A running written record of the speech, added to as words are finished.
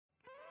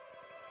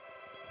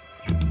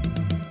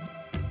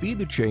Be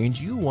the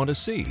change you want to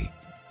see.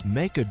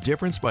 Make a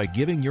difference by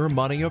giving your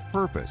money a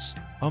purpose,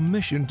 a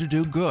mission to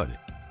do good.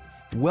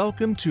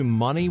 Welcome to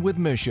Money with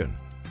Mission,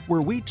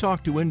 where we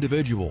talk to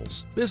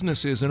individuals,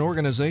 businesses, and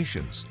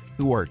organizations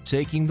who are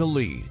taking the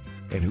lead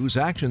and whose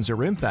actions are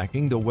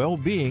impacting the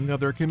well-being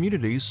of their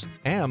communities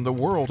and the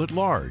world at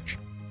large.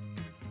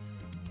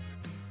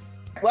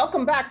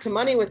 Welcome back to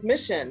Money with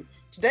Mission.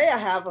 Today I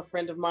have a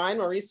friend of mine,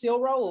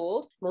 Mauricio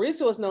Rauld.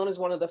 Mauricio is known as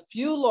one of the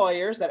few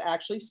lawyers that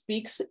actually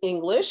speaks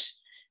English.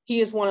 He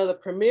is one of the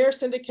premier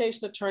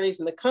syndication attorneys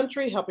in the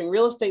country, helping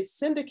real estate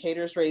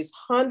syndicators raise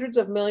hundreds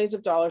of millions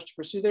of dollars to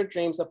pursue their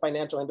dreams of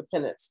financial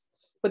independence.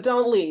 But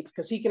don't leave,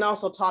 because he can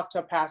also talk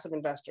to passive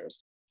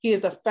investors. He is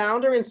the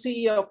founder and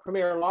CEO of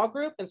Premier Law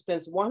Group and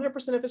spends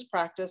 100% of his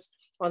practice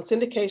on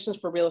syndications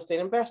for real estate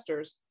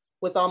investors.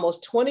 With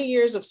almost 20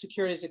 years of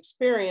securities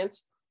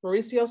experience,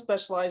 Mauricio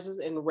specializes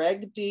in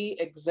Reg D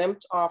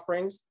exempt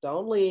offerings,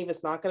 don't leave,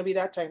 it's not going to be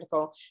that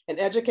technical, and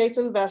educates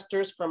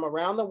investors from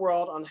around the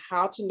world on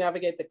how to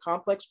navigate the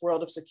complex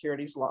world of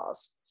securities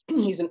laws.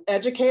 He's an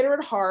educator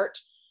at heart.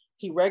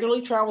 He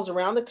regularly travels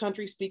around the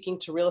country speaking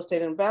to real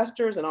estate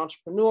investors and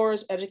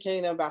entrepreneurs,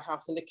 educating them about how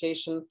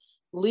syndication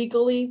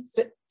legally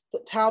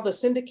how the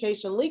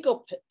syndication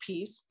legal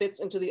piece fits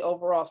into the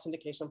overall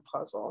syndication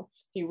puzzle.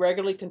 He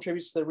regularly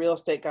contributes to the Real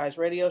Estate Guys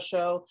radio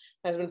show,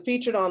 has been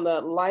featured on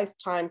the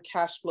Lifetime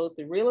Cash Flow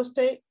Through Real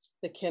Estate,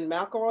 the Ken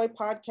McElroy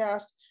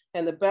podcast,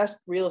 and the Best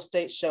Real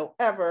Estate Show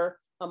Ever,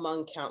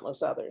 among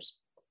countless others.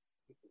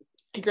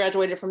 He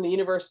graduated from the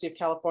University of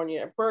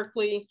California at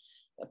Berkeley,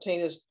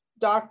 obtained his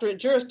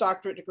Juris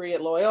Doctorate degree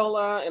at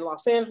Loyola in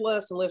Los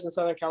Angeles, and lives in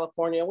Southern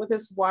California with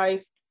his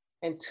wife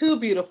and two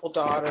beautiful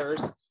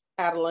daughters,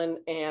 Adeline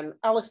and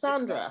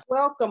Alessandra.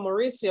 Welcome,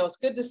 Mauricio. It's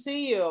good to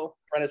see you.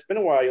 Friend, it's been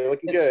a while. You're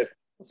looking good.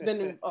 It's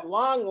been a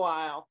long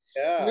while.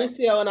 Yeah.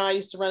 Mauricio and I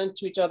used to run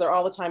into each other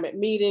all the time at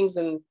meetings.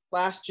 And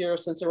last year,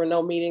 since there were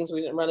no meetings, we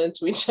didn't run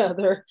into each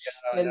other.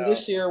 Yeah, and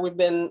this year, we've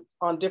been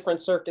on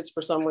different circuits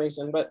for some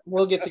reason, but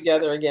we'll get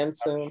together again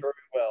soon.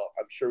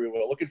 I'm sure we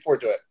will. Looking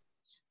forward to it.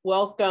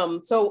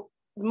 Welcome. So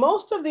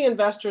most of the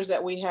investors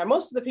that we have,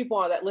 most of the people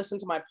that listen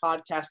to my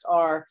podcast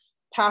are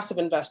passive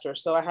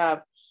investors. So I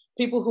have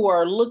people who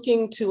are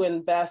looking to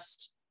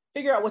invest,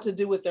 figure out what to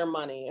do with their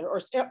money,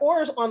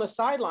 or on the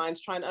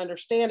sidelines trying to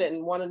understand it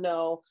and want to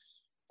know,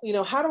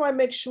 how do I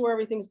make sure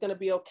everything's going to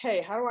be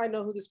okay? How do I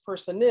know who this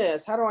person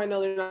is? How do I know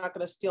they're not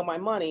going to steal my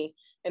money?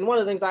 And one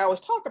of the things I always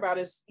talk about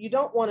is you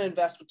don't want to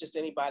invest with just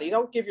anybody. You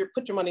don't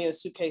put your money in a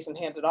suitcase and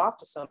hand it off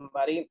to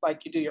somebody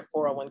like you do your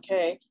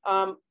 401k.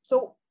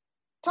 So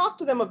talk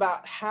to them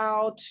about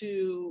how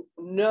to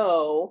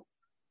know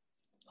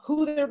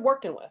who they're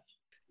working with.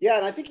 Yeah,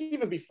 and I think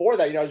even before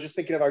that, I was just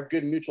thinking of our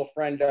good mutual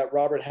friend,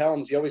 Robert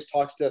Helms. He always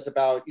talks to us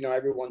about,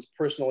 everyone's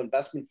personal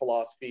investment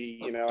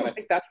philosophy, and I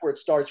think that's where it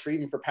starts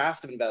even for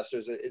passive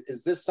investors.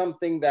 Is this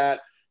something that,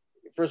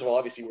 first of all,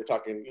 obviously we're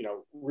talking,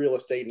 real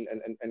estate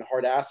and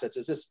hard assets.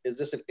 Is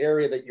this an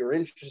area that you're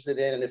interested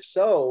in? And if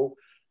so,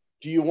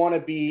 do you want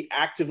to be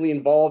actively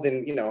involved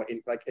in,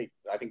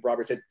 I think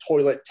Robert said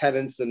toilet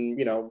tenants and,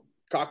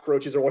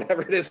 cockroaches or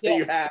whatever it is that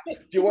you have? Do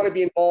you want to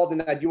be involved in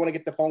that? Do you want to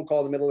get the phone call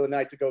in the middle of the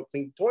night to go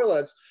clean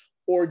toilets?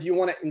 Or do you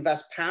want to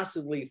invest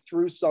passively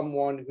through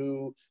someone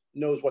who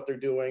knows what they're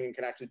doing and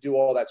can actually do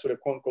all that sort of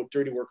quote unquote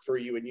dirty work for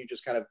you, and you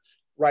just kind of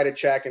write a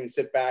check and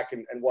sit back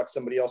and watch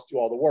somebody else do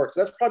all the work?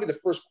 So that's probably the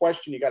first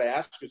question you got to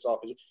ask yourself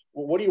is,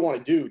 well, what do you want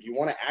to do? Do you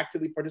want to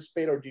actively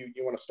participate, or do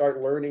you want to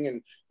start learning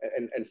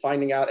and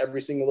finding out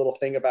every single little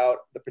thing about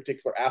the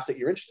particular asset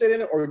you're interested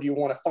in? Or do you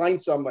want to find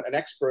an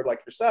expert like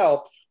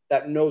yourself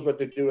that knows what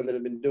they're doing, that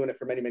have been doing it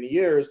for many, many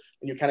years,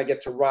 and you kind of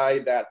get to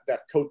ride that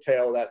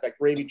coattail, that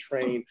gravy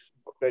train,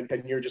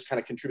 and you're just kind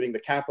of contributing the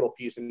capital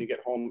piece, and you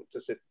get home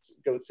to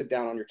go sit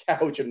down on your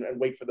couch and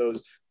wait for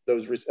those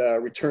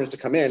returns to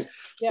come in.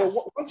 Yeah.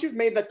 So once you've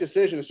made that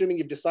decision, assuming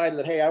you've decided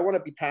that, hey, I want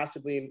to be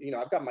passively,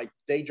 I've got my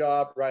day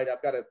job, right?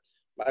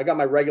 I got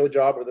my regular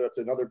job, whether it's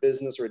another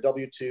business or a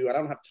W-2. I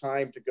don't have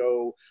time to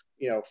go,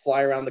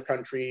 fly around the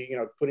country,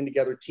 putting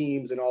together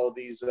teams in all of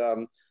these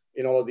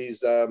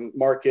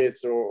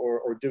markets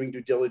or doing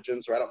due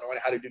diligence, or I don't know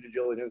how to do due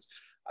diligence.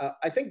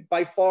 I think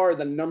by far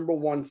the number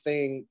one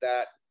thing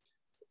that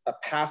a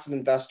passive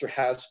investor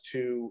has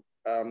to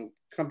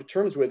come to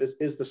terms with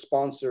is the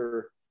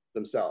sponsor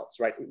themselves,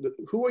 right?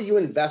 Who are you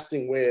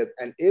investing with?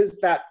 And is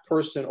that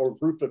person or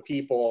group of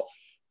people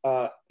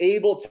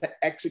able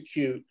to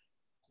execute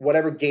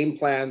whatever game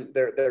plan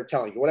they're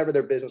telling you, whatever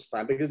their business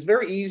plan? Because it's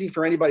very easy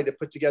for anybody to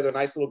put together a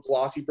nice little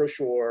glossy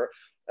brochure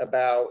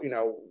about,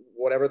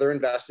 whatever they're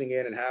investing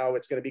in and how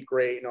it's going to be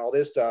great and all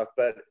this stuff.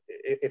 But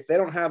if they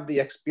don't have the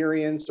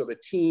experience or the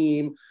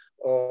team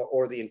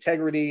or the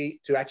integrity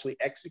to actually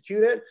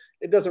execute it,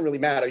 it doesn't really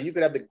matter. You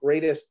could have the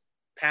greatest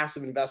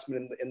passive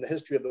investment in the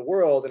history of the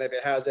world, and if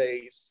it has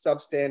a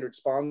substandard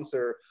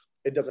sponsor,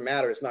 it doesn't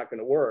matter. It's not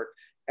going to work.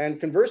 And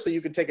conversely,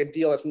 you could take a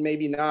deal that's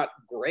maybe not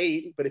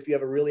great, but if you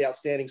have a really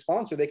outstanding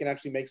sponsor, they can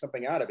actually make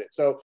something out of it.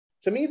 So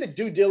to me, the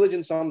due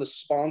diligence on the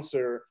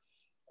sponsor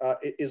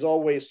is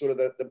always sort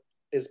of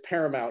is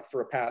paramount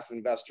for a passive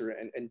investor,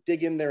 and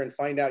dig in there and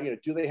find out,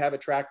 do they have a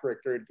track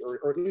record,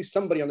 or at least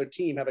somebody on their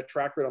team have a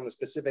track record on the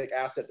specific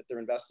asset that they're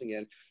investing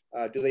in?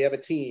 Do they have a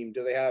team?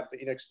 Do they have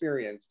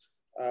experience?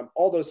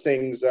 All those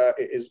things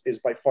is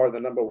by far the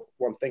number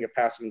one thing a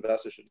passive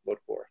investor should look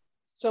for.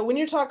 So when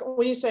you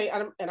say,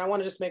 and I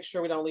want to just make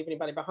sure we don't leave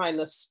anybody behind,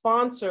 the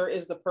sponsor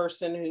is the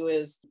person who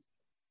is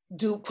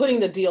putting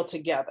the deal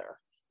together.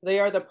 They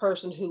are the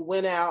person who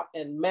went out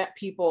and met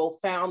people,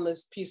 found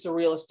this piece of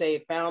real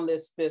estate, found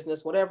this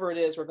business, whatever it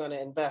is we're going to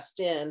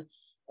invest in,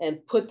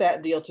 and put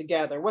that deal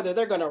together. Whether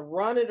they're going to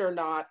run it or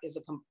not is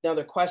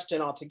another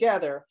question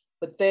altogether,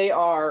 but they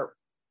are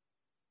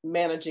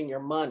managing your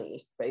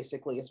money,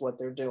 basically, is what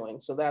they're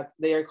doing. So that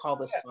they are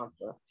called the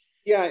sponsor.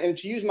 Yeah, and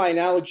to use my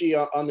analogy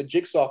on the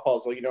jigsaw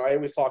puzzle, I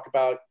always talk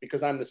about,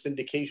 because I'm the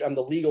syndication, I'm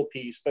the legal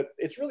piece, but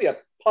it's really a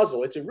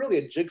puzzle. It's really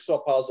a jigsaw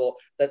puzzle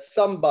that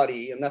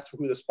somebody, and that's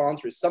who the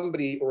sponsor is,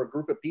 somebody or a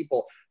group of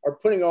people are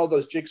putting all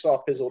those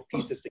jigsaw puzzle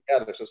pieces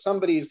together. So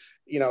somebody's,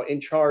 in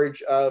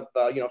charge of,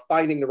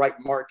 finding the right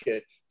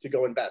market to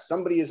go invest.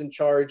 Somebody is in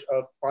charge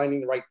of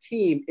finding the right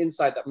team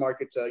inside that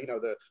market to,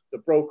 the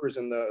brokers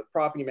and the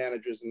property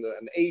managers and the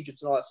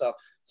agents and all that stuff.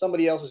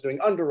 Somebody else is doing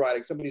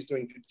underwriting. Somebody's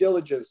doing due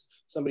diligence.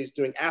 Somebody's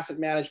doing asset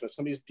management.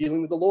 Somebody's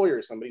dealing with the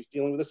lawyers. Somebody's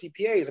dealing with the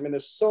CPAs. I mean,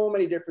 there's so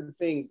many different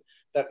things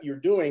that you're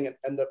doing,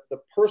 and the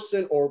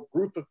person or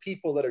group of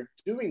people that are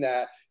doing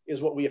that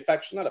is what we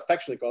not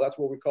affectionately call, that's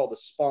what we call the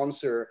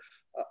sponsor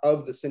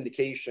of the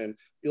syndication.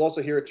 You'll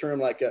also hear a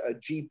term like a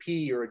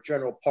GP or a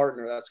general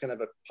partner. That's kind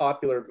of a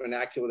popular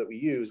vernacular that we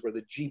use, where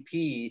the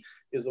GP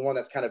is the one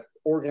that's kind of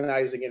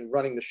organizing and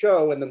running the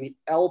show, and then the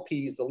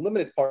LPs, the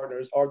limited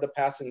partners, are the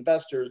passive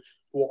investors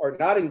who are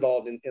not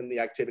involved in the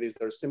activities.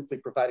 They're simply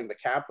providing the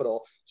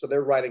capital. So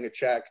they're writing a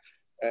check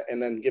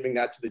and then giving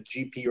that to the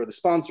GP or the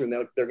sponsor, and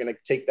they're going to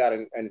take that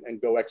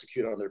and go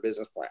execute on their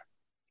business plan.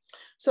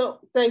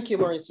 So thank you,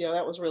 Mauricio.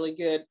 That was really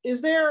good.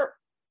 Is there,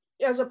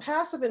 as a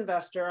passive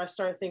investor, I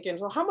started thinking,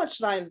 well, how much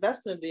should I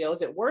invest in a deal?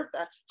 Is it worth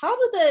that?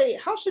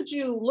 How should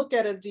you look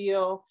at a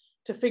deal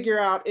to figure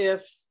out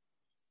if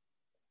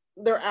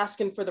they're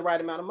asking for the right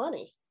amount of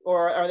money?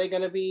 Or are they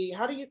going to be,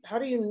 how do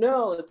you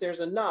know that there's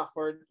enough?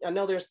 Or I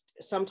know there's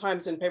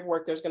sometimes in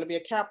paperwork, there's going to be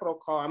a capital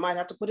call. I might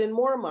have to put in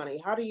more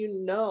money. How do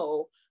you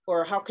know,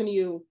 or how can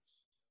you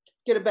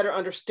get a better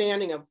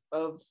understanding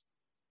of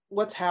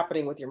what's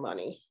happening with your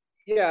money?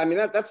 Yeah, I mean,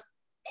 that's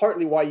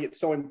partly why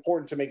it's so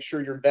important to make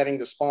sure you're vetting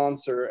the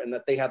sponsor and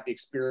that they have the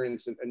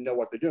experience and know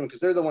what they're doing, because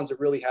they're the ones that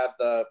really have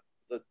the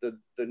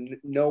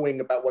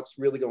knowing about what's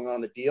really going on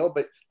in the deal.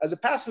 But as a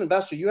passive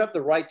investor, you have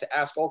the right to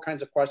ask all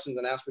kinds of questions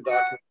and ask for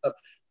documents.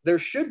 There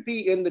should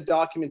be in the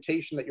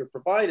documentation that you're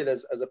provided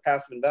as a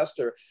passive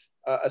investor,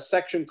 a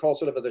section called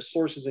sort of the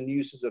sources and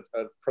uses of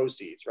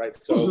proceeds, right?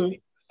 So the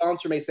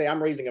sponsor may say,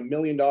 I'm raising $1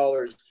 million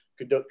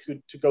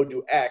to go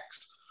do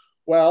X.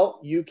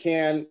 Well,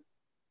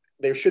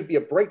 there should be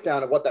a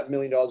breakdown of what that $1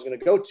 million is going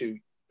to go to.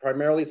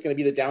 Primarily, it's going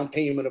to be the down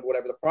payment of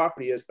whatever the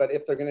property is. But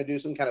if they're going to do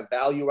some kind of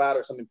value add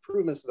or some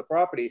improvements to the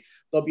property,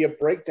 there'll be a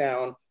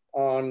breakdown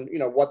on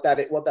what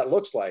that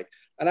looks like.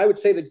 And I would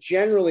say that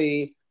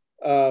generally,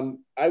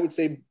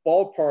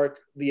 ballpark,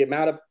 the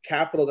amount of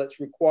capital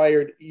that's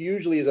required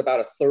usually is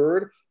about a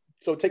third.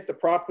 So take the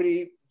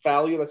property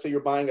value. Let's say you're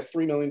buying a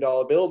 $3 million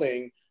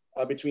building.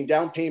 Between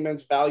down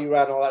payments, value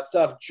add, and all that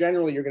stuff,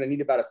 generally you're going to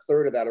need about a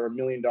third of that, or $1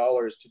 million,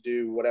 to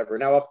do whatever.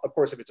 Now, of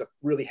course, if it's a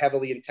really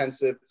heavily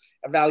intensive,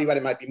 a value add,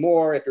 it might be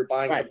more. If you're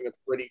buying something that's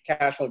pretty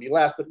cash flow, it'll be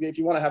less. But if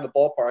you want to have a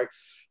ballpark,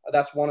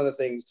 that's one of the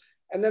things.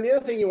 And then the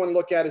other thing you want to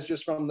look at is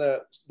just from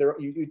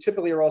you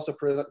typically are also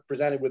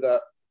presented with a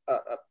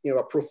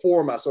pro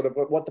forma, sort of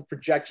what the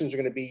projections are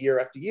going to be year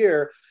after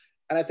year.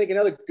 And I think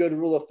another good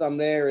rule of thumb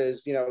there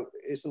is to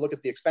look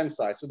at the expense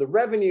side. So the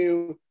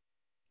revenue,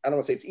 I don't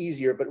want to say it's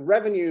easier, but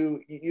revenue,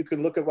 you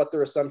can look at what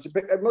their assumptions,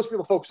 but most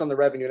people focus on the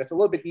revenue, and it's a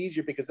little bit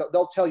easier because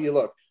they'll tell you,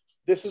 look,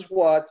 this is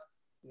what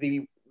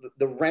the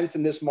rents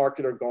in this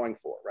market are going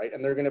for, right?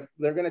 And they're going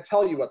to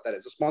tell you what that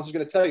is. The sponsor's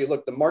going to tell you,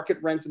 look, the market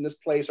rents in this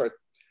place are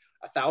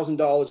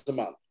 $1,000 a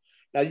month.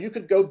 Now you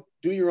could go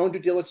do your own due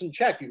diligence and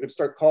check. You could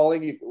start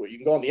calling, you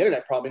can go on the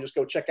internet probably and just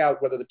go check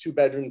out whether the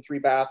 2-bedroom,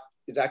 3-bath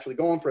is actually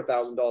going for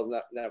 $1,000 in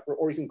that,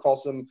 or you can call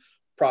some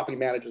property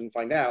managers and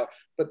find out,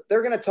 but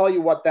they're going to tell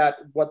you what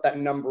that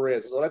number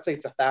is. So let's say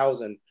it's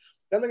 1,000.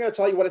 Then they're going to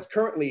tell you what it's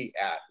currently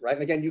at, right?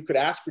 And again, you could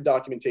ask for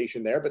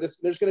documentation there, but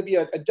there's going to be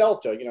a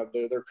delta.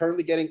 They're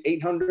currently getting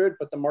 800,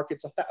 but the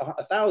market's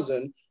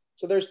 1,000.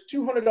 So there's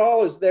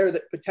 $200 there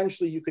that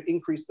potentially you could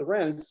increase the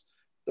rents.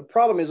 The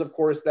problem is, of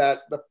course,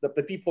 that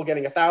the people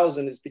getting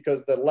 1,000 is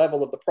because the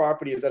level of the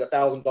property is at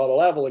 $1,000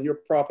 level, and your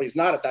property is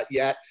not at that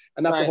yet.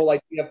 And that's the whole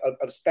idea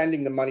of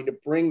spending the money to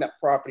bring that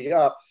property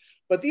up.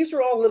 But these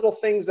are all little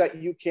things that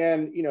you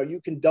can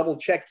double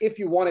check if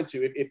you wanted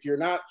to. If you're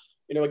not,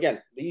 again,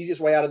 the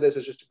easiest way out of this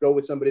is just to go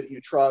with somebody that you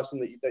trust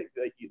and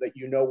that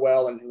you know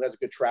well and who has a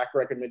good track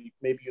record.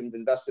 Maybe you've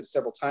invested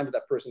several times with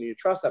that person and you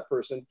trust that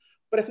person.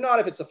 But if not,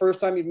 if it's the first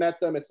time you've met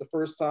them, it's the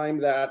first time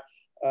that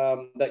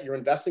you're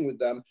investing with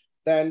them,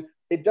 then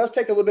it does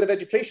take a little bit of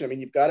education. I mean,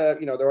 you've got to,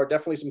 there are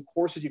definitely some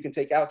courses you can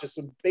take out, just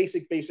some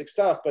basic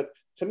stuff. But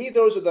to me,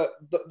 those are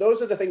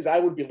the things I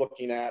would be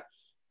looking at,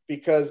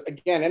 because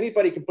again,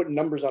 anybody can put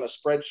numbers on a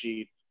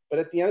spreadsheet, but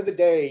at the end of the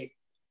day,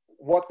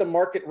 what the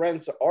market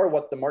rents are,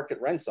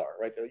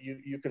 right?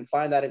 You can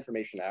find that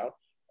information out.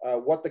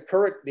 What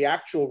the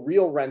actual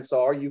real rents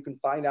are, you can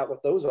find out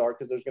what those are,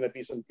 because there's going to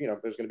be some,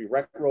 there's going to be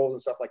rent rolls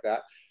and stuff like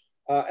that.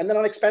 And then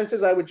on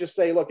expenses, I would just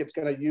say, look, it's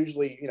going to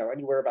usually,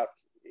 anywhere about,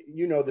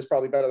 this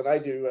probably better than I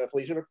do,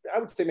 Felicia, but I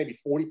would say maybe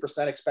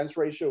 40% expense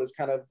ratio is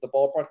kind of the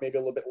ballpark, maybe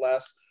a little bit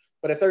less.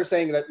 But if they're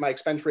saying that my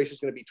expense ratio is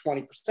going to be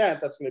 20%,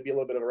 that's going to be a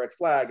little bit of a red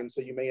flag. And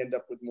so you may end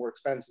up with more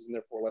expenses and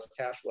therefore less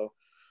cash flow.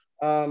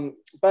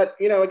 But,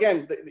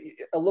 again,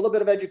 a little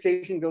bit of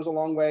education goes a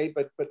long way.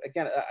 But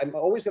again, I'm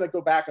always going to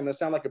go back. I'm going to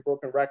sound like a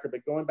broken record,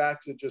 but going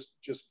back to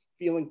just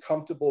feeling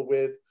comfortable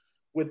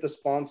with the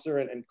sponsor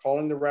and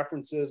calling the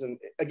references. And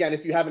again,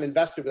 if you haven't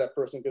invested with that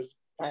person, because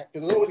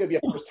there's always going to be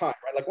a first time,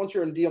 right? Like once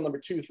you're in deal number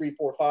 2, 3,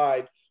 4,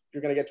 5,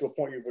 you're going to get to a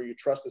point where you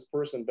trust this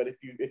person. But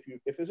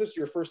if this is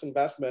your first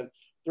investment,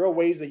 there are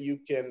ways that you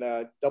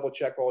can double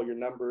check all your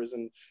numbers,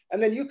 and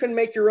then you can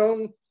make your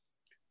own.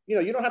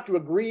 You don't have to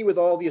agree with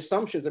all the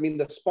assumptions. I mean,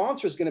 the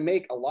sponsor is going to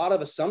make a lot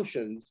of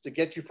assumptions to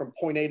get you from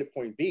point A to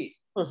point B.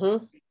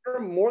 Mm-hmm. You're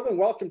more than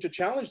welcome to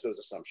challenge those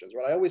assumptions,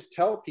 right? I always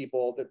tell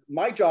people that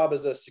my job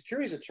as a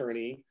securities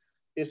attorney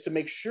is to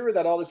make sure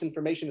that all this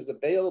information is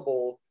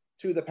available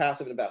to the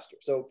passive investor.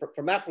 So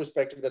from that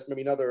perspective, that's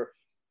maybe another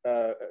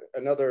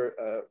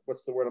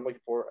what's the word I'm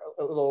looking for?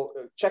 A little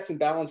checks and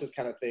balances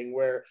kind of thing,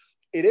 where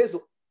it is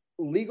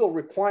legal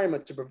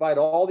requirement to provide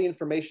all the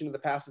information to the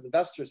passive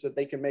investors so that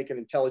they can make an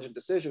intelligent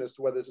decision as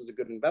to whether this is a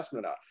good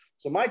investment or not.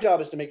 So my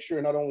job is to make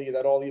sure not only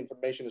that all the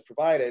information is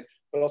provided,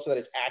 but also that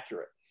it's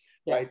accurate,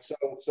 right?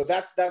 So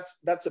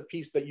that's a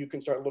piece that you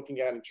can start looking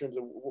at in terms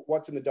of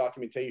what's in the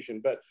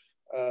documentation. But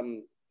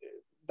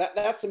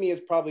that to me is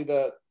probably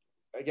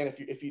again,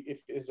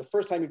 if it's the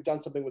first time you've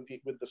done something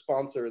with the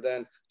sponsor,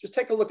 then just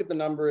take a look at the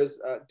numbers,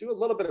 do a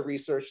little bit of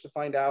research to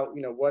find out,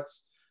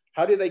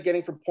 how do they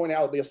getting from point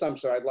A, the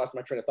assumption, I lost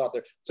my train of thought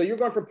there. So you're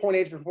going from point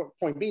A to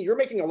point B, you're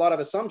making a lot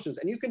of assumptions,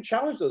 and you can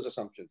challenge those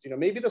assumptions.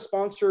 Maybe the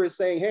sponsor is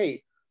saying,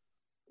 hey,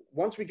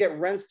 once we get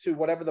rents to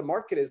whatever the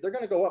market is, they're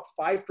going to go up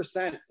 5%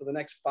 for the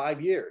next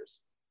 5 years.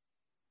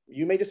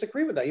 You may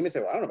disagree with that. You may say,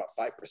 well, I don't know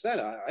about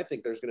 5%. I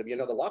think there's going to be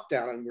another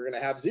lockdown and we're going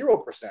to have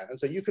 0%. And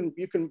so you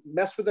can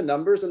mess with the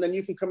numbers, and then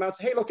you can come out and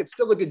say, hey, look, it's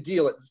still a good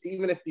deal.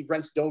 Even if the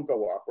rents don't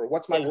go up, or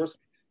what's my worst.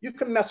 You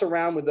can mess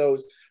around with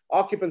those.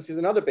 Occupancy is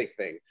another big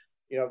thing.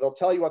 They'll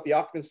tell you what the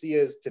occupancy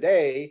is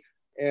today,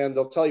 and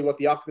they'll tell you what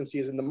the occupancy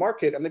is in the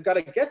market, and they've got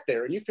to get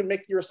there. And you can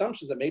make your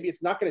assumptions that maybe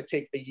it's not going to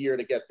take a year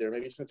to get there.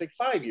 Maybe it's going to take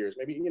 5 years.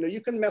 Maybe,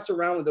 you can mess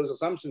around with those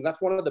assumptions. That's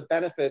one of the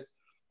benefits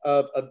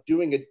of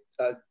doing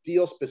a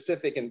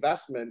deal-specific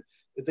investment,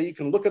 is that you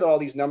can look at all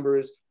these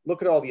numbers,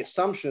 look at all the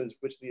assumptions,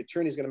 which the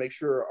attorney is going to make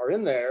sure are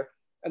in there,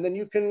 and then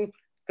you can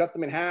cut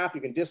them in half, you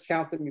can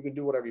discount them, you can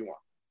do whatever you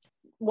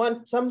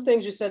want. Some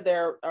things you said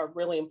there are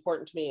really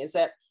important to me, is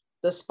that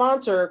the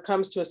sponsor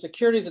comes to a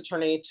securities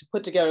attorney to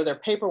put together their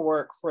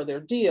paperwork for their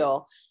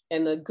deal.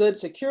 And the good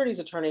securities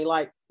attorney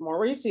like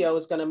Mauricio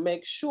is going to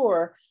make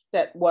sure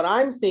that what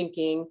I'm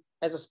thinking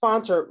as a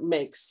sponsor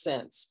makes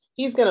sense.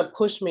 He's going to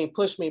push me,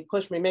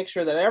 make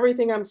sure that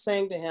everything I'm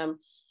saying to him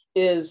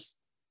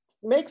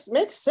makes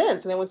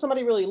sense. And then when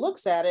somebody really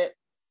looks at it,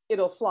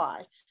 it'll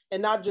fly,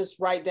 and not just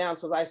write down.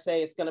 So as I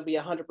say, it's going to be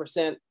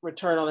 100%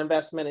 return on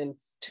investment in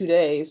 2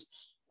 days.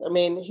 I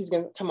mean, he's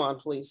going to, come on,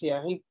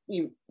 Felicia.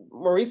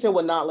 Mauricio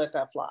would not let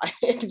that fly.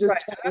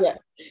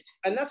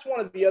 And that's one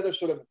of the other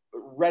sort of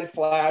red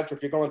flags, or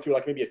if you're going through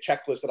like maybe a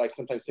checklist that I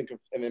sometimes think of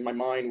in my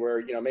mind,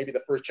 where, maybe the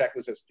first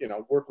checklist is,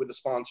 work with the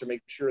sponsor,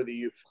 make sure that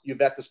you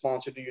vet the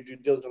sponsor, do your due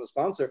diligence on the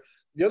sponsor.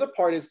 The other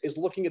part is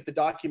looking at the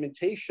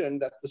documentation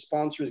that the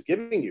sponsor is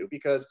giving you,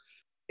 because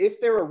if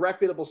they're a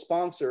reputable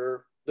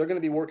sponsor, they're going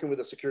to be working with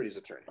a securities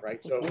attorney,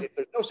 right? So if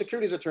there's no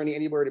securities attorney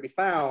anywhere to be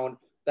found,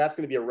 that's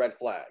going to be a red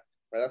flag.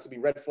 Right, that's going to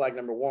be red flag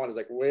number one, is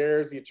like,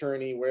 where's the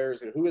attorney?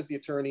 Who is the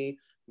attorney?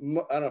 I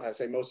don't know if I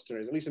say most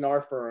attorneys, at least in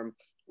our firm,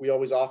 we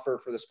always offer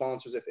for the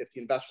sponsors, if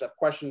the investors have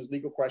questions,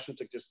 legal questions,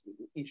 to just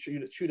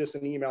shoot us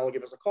an email or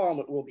give us a call,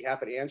 and we'll be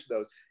happy to answer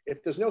those.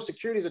 If there's no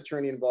securities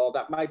attorney involved,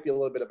 that might be a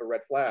little bit of a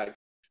red flag.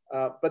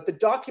 But the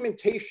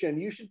documentation,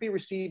 you should be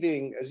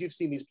receiving, as you've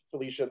seen these,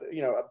 Felicia,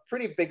 a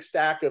pretty big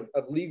stack of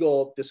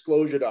legal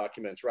disclosure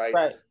documents,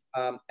 right?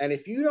 And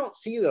if you don't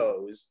see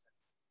those,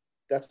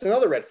 that's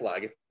another red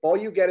flag. If all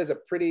you get is a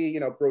pretty,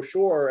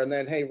 brochure, and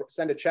then, hey,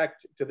 send a check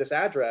to this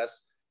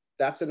address,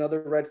 that's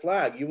another red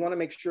flag. You want to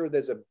make sure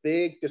there's a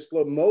big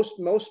disclosure. Most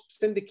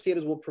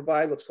syndicators will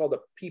provide what's called a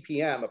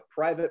PPM, a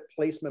private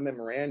placement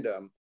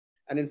memorandum.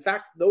 And in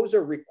fact, those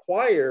are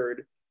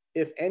required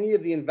if any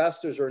of the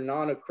investors are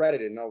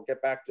non-accredited. And I'll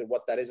get back to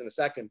what that is in a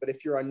second. But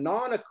if you're a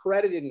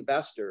non-accredited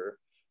investor,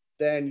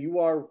 then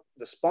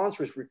the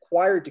sponsor is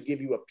required to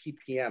give you a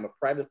PPM, a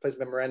private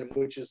placement memorandum,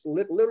 which is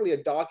literally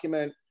a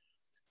document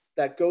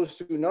that goes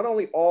through not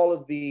only all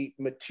of the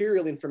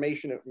material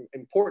information,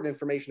 important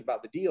information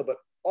about the deal, but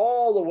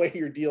all the way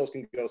your deals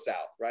can go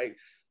south, right?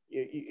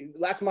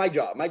 That's my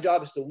job. My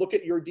job is to look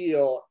at your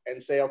deal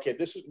and say, okay,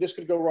 this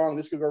could go wrong.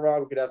 This could go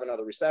wrong. We could have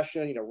another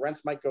recession. You know,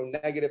 rents might go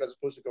negative as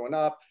opposed to going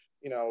up.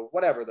 You know,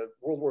 whatever. The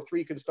World War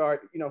III could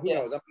start. You know, who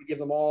knows? I'm going to give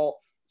them all.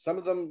 Some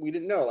of them we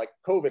didn't know, like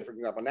COVID, for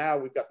example. Now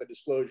we've got the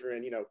disclosure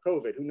in, you know,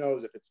 COVID. Who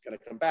knows if it's going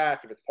to come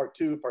back, if it's part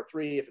 2, part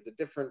 3, if it's a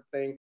different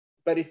thing.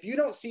 But if you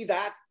don't see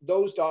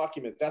those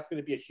documents, that's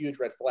going to be a huge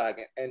red flag.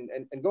 And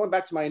going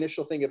back to my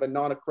initial thing of a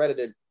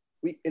non-accredited,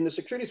 in the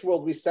securities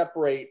world, we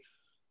separate,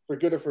 for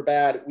good or for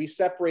bad, we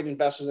separate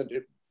investors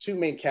into 2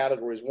 main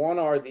categories. One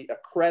are the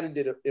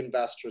accredited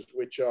investors,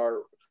 which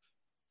are,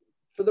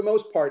 for the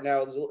most part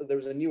now, there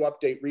was a new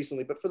update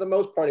recently, but for the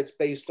most part, it's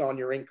based on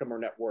your income or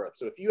net worth.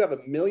 So if you have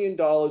 $1 million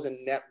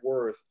in net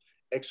worth,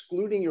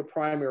 excluding your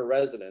primary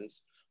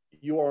residence,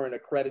 you are an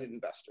accredited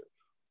investor.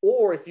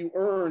 Or if you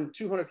earn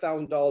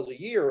 $200,000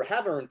 a year, or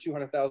have earned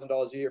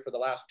 $200,000 a year for the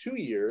last 2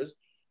 years,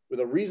 with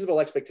a reasonable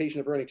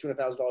expectation of earning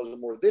 $200,000 or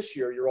more this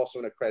year, you're also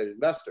an accredited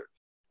investor.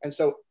 And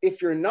so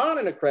if you're not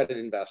an accredited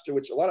investor,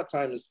 which a lot of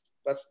times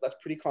that's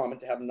pretty common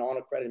to have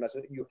non-accredited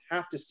investors, you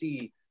have to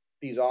see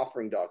these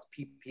offering docs,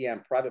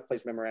 PPM, private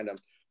place memorandum.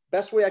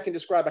 Best way I can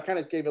describe, I kind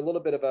of gave a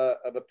little bit of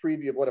a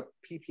preview of what a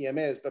PPM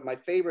is, but my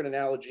favorite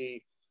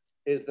analogy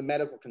is the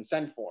medical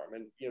consent form.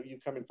 And, you know, you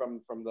coming from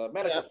the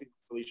medical field,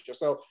 Alicia.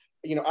 So,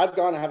 you know, I've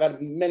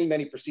had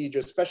many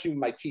procedures, especially with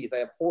my teeth. I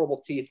have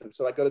horrible teeth. And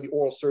so I go to the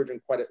oral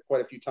surgeon quite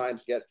a few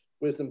times to get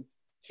wisdom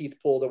teeth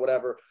pulled or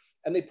whatever.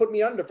 And they put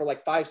me under for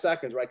like 5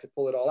 seconds, right, to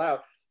pull it all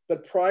out.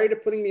 But prior to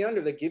putting me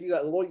under, they give you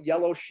that little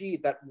yellow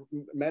sheet, that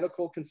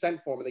medical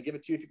consent form, and they give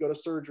it to you if you go to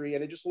surgery.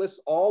 And it just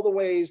lists all the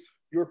ways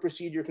your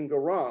procedure can go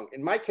wrong.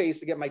 In my case,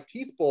 to get my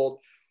teeth pulled,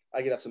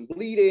 I could have some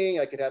bleeding,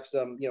 I could have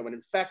some, you know, an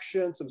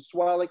infection, some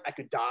swelling, I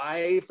could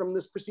die from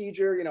this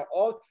procedure, you know,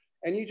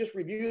 and you just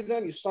review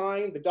them, you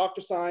sign, the doctor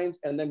signs,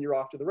 and then you're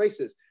off to the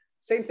races.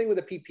 Same thing with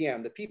the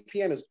PPM. The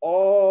PPM is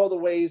all the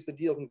ways the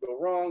deal can go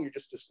wrong. You're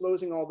just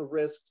disclosing all the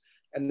risks,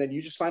 and then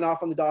you just sign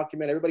off on the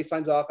document. Everybody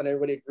signs off and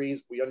everybody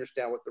agrees. We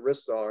understand what the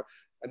risks are.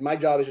 And my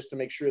job is just to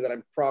make sure that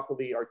I'm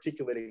properly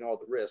articulating all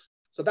the risks.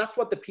 So that's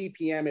what the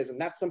PPM is. And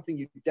that's something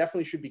you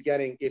definitely should be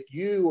getting if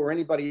you or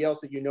anybody else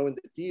that you know in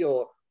the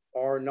deal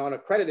are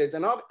non-accredited.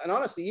 And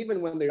honestly,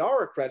 even when they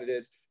are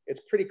accredited,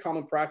 it's pretty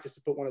common practice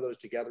to put one of those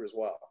together as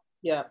well.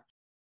 Yeah.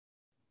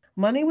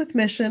 Money with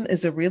Mission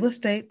is a real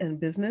estate and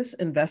business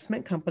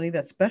investment company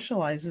that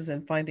specializes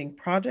in finding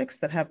projects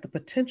that have the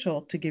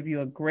potential to give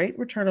you a great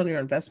return on your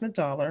investment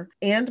dollar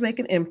and make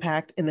an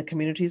impact in the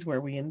communities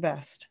where we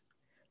invest.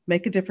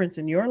 Make a difference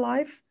in your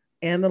life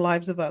and the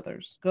lives of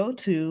others. Go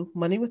to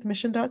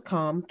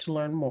moneywithmission.com to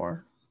learn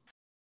more.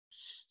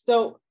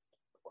 So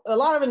a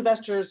lot of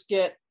investors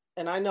get,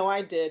 and I know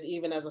I did,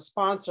 even as a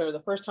sponsor, the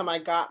first time I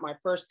got my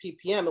first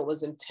PPM, it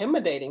was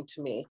intimidating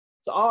to me.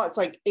 It's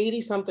like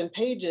 80 something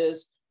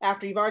pages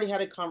after you've already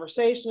had a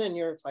conversation and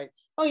it's like,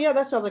 oh yeah,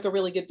 that sounds like a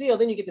really good deal.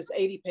 Then you get this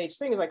 80-page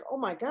thing. It's like, oh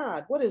my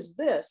God, what is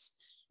this?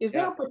 Is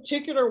there a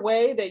particular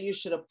way that you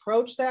should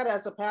approach that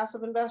as a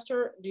passive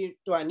investor?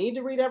 Do I need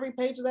to read every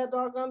page of that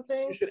doggone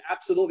thing? You should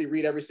absolutely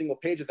read every single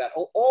page of that.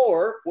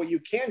 Or what you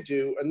can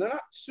do, and they're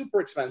not super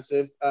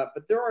expensive,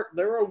 but there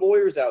are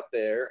lawyers out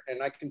there,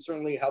 and I can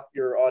certainly help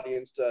your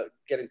audience to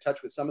get in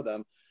touch with some of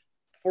them.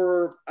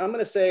 For, I'm going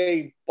to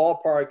say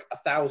ballpark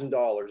 $1,000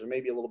 or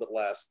maybe a little bit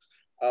less.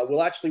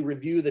 We'll actually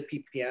review the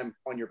PPM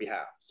on your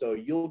behalf. So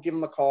you'll give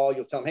them a call.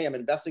 You'll tell them, hey, I'm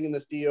investing in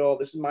this deal.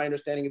 This is my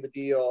understanding of the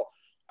deal.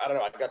 I don't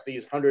know. I've got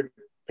these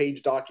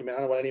 100-page document. I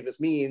don't know what any of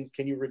this means.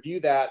 Can you review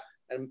that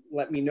and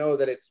let me know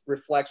that it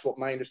reflects what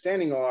my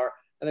understanding are?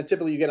 And then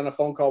typically you get on a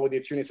phone call with the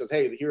attorney and says,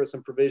 hey, here are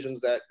some provisions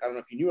that I don't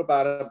know if you knew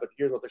about them, but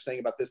here's what they're saying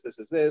about this, this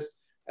is this.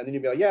 And then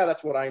you'll be like, yeah,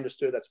 that's what I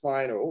understood. That's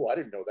fine. Or, oh, I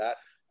didn't know that.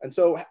 And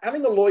so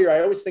having a lawyer, I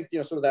always think, you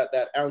know, sort of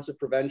that ounce of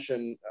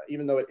prevention,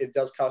 even though it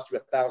does cost you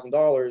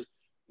 $1,000,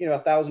 you know,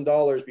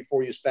 $1,000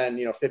 before you spend,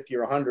 you know, 50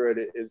 or 100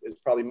 is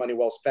probably money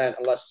well spent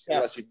unless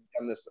you've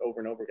done this over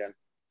and over again.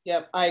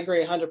 Yep, I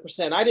agree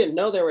 100%. I didn't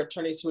know there were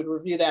attorneys who would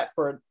review that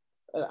for,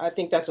 I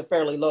think that's a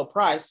fairly low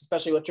price,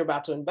 especially what you're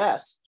about to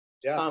invest.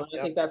 I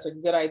think that's a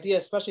good idea,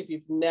 especially if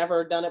you've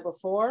never done it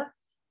before.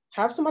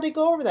 Have somebody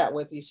go over that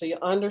with you so you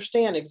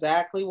understand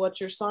exactly what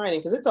you're signing,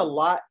 because it's a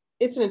lot.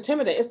 It's an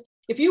intimidating.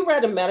 If you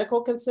read a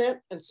medical consent,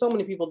 and so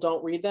many people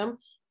don't read them,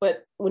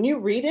 but when you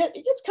read it,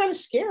 it gets kind of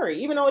scary,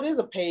 even though it is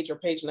a page or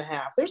page and a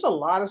half. There's a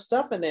lot of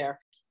stuff in there.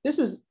 This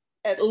is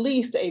at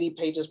least 80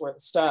 pages worth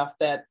of stuff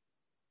that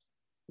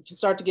can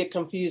start to get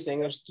confusing.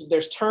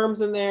 There's terms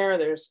in there.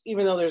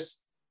 Even though there's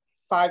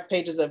 5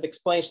 pages of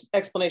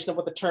explanation of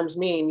what the terms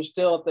mean, you're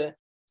still at the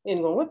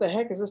end going, what the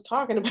heck is this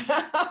talking about?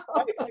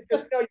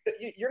 Because, you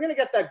know, you're going to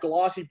get that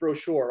glossy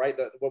brochure, right?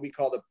 What we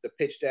call the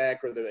pitch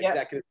deck or the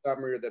executive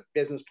summary or the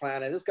business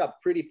plan. And it's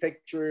got pretty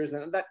pictures,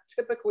 and that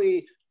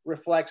typically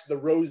reflects the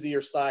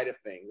rosier side of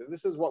things. And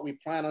this is what we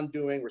plan on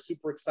doing. We're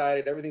super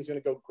excited. Everything's going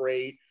to go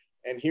great.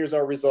 And here's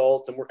our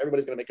results. And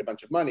everybody's going to make a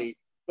bunch of money.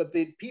 but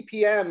the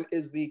PPM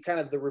is the kind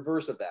of the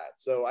reverse of that.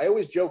 So I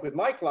always joke with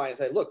my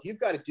clients, I say, look, you've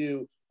got to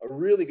do a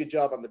really good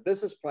job on the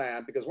business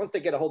plan, because once they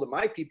get a hold of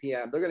my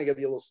PPM, they're going to get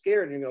you a little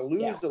scared and you're going to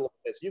lose a little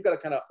bit. So you've got to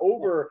kind of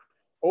over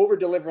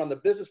deliver on the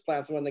business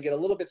plan. So when they get a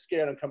little bit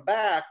scared and come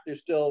back, they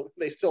still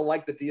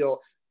like the deal,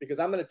 because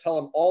I'm going to tell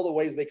them all the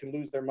ways they can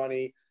lose their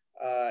money.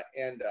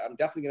 And I'm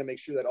definitely going to make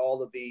sure that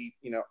all of the,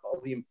 all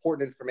the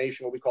important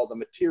information, what we call the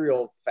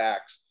material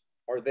facts,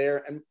 are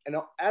there. And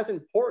as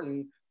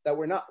important, that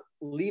we're not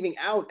leaving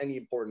out any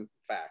important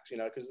facts,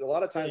 because a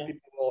lot of times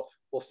people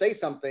will say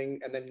something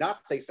and then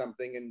not say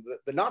something, and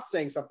the not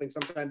saying something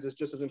sometimes is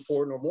just as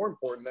important or more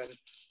important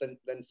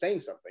than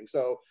saying something.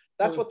 So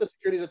that's what the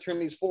securities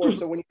attorney is for.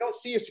 So when you don't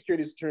see a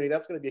securities attorney,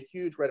 that's going to be a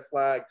huge red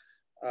flag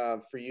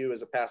for you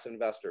as a passive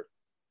investor.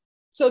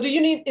 So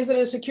is it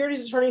a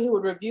securities attorney who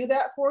would review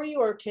that for you,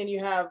 or can you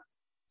have?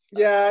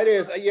 Yeah, it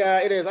is.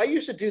 Yeah, it is. I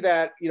used to do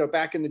that,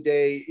 back in the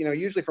day,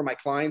 usually for my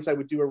clients, I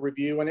would do a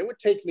review, and it would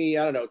take me,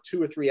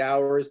 2 or 3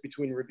 hours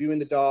between reviewing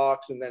the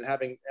docs and then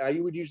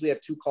you would usually have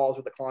 2 calls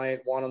with the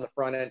client, one on the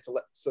front end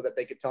so that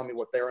they could tell me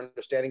what their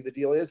understanding of the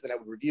deal is. Then I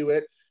would review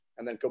it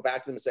and then go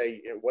back to them and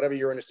say, whatever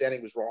your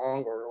understanding was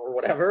wrong or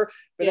whatever.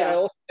 But then I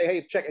also say,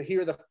 hey, check it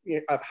here.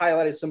 I've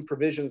highlighted some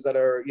provisions that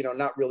are,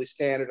 not really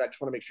standard. I just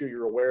want to make sure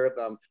you're aware of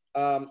them.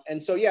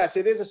 And so, yes,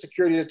 it is a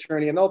securities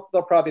attorney, and they'll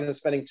probably end up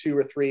spending 2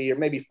 or 3 or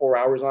maybe 4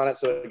 hours on it.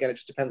 So again, it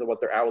just depends on what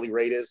their hourly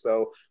rate is.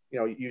 So,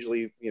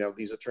 usually,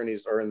 these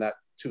attorneys are in that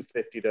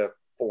 $250 to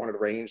 $400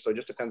 range. So it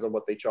just depends on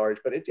what they charge,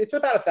 but it's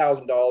about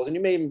 $1,000, and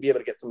you may even be able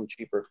to get something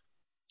cheaper.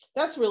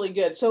 That's really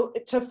good. So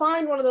to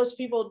find one of those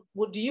people,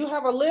 do you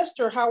have a list,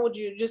 or how would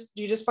you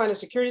just find a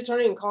security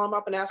attorney and call them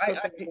up and ask them?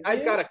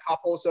 I've got a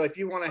couple. So if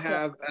you want to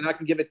have, and I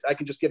can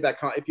just give that,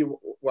 I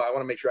want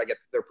to make sure I get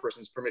their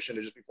person's permission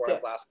to just before I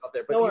blast out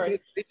there, but you can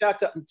reach out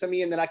to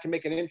me, and then I can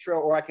make an intro,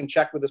 or I can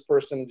check with this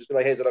person and just be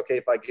like, hey, is it okay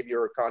if I give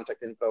your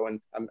contact info? And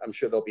I'm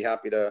sure they'll be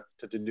happy to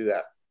do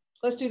that.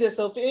 Let's do this.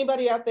 So if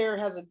anybody out there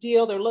has a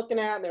deal they're looking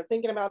at and they're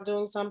thinking about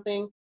doing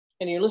something,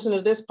 and you're listening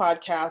to this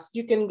podcast,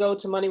 you can go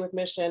to Money with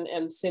Mission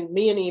and send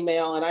me an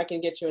email, and I can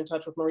get you in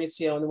touch with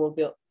Mauricio, and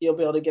then you'll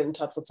be able to get in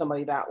touch with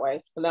somebody that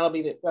way. And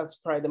that's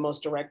probably the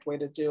most direct way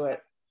to do it.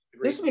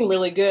 Agreed. This has been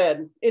really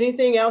good.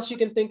 Anything else you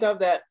can think of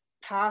that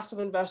passive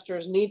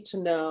investors need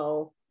to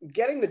know?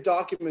 Getting the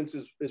documents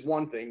is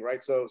one thing,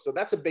 right? So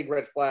that's a big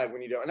red flag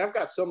when you do. And I've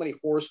got so many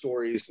horror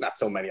stories, not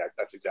so many,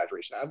 that's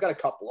exaggeration. I've got a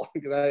couple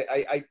because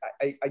I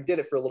did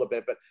it for a little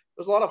bit, but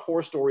there's a lot of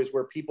horror stories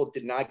where people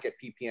did not get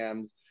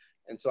PPMs.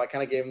 And so I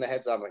kind of gave them the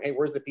heads up. I'm like, hey,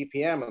 where's the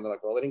PPM? And they're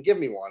like, well, they didn't give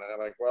me one. And I'm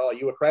like, well, are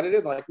you accredited?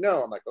 And they're like,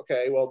 no. I'm like,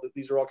 okay, well,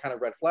 these are all kind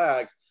of red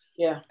flags.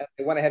 Yeah. And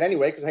they went ahead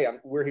anyway, because, hey,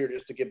 we're here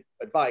just to give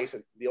advice,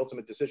 and the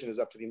ultimate decision is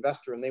up to the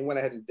investor. And they went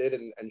ahead and did.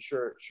 And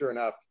sure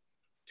enough,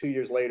 2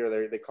 years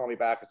later, they call me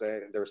back and say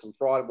there was some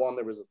fraud. One,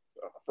 there was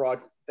a fraud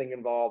thing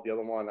involved. The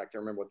other one, I can't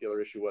remember what the other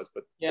issue was,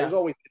 but there's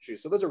always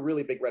issues. So those are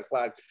really big red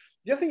flags.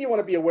 The other thing you want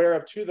to be aware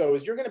of too, though,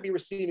 is you're going to be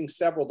receiving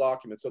several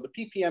documents. So the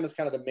PPM is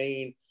kind of the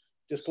main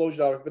disclosure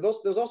document, but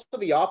there's also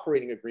the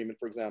operating agreement,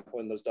 for example,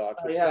 in those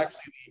docs, which is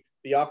actually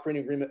the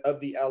operating agreement of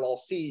the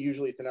LLC.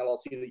 Usually it's an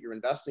LLC that you're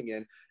investing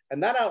in,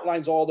 and that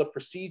outlines all the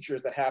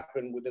procedures that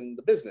happen within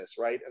the business,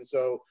 right? And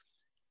so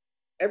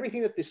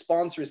everything that the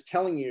sponsor is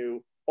telling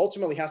you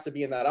ultimately has to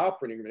be in that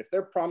operating agreement. If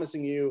they're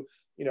promising you,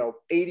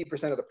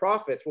 80% of the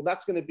profits, well,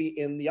 that's going to be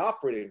in the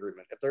operating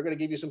agreement. If they're going to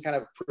give you some kind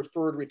of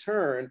preferred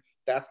return,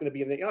 that's going to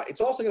be in it's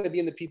also going to be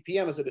in the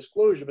PPM as a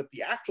disclosure, but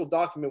the actual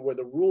document where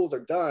the rules are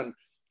done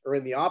are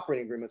in the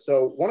operating agreement.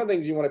 So one of the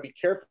things you want to be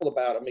careful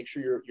about and make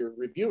sure you're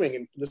reviewing,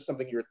 and this is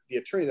something the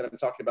attorney that I'm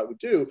talking about would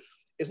do,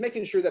 is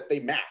making sure that they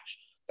match.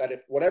 That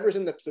if whatever's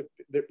in the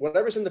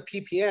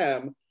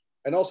PPM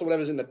and also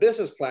whatever's in the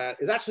business plan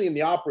is actually in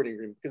the operating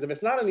agreement. Because if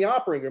it's not in the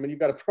operating agreement, you've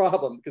got a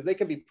problem, because they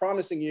can be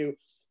promising you,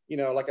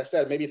 like I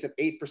said, maybe it's an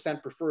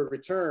 8% preferred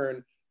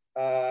return,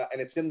 and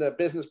it's in the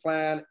business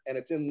plan and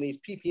it's in these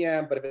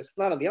PPM, but if it's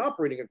not in the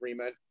operating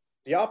agreement,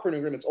 the operating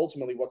agreement is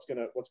ultimately what's going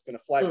to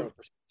fly from a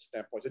percentage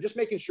standpoint. So just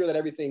making sure that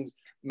everything's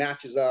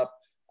matches up.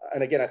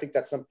 And again, I think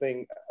that's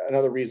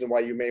another reason why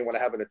you may want to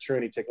have an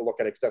attorney take a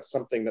look at it, because that's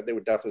something that they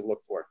would definitely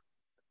look for.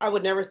 I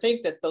would never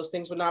think that those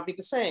things would not be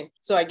the same.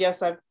 So I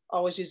guess I've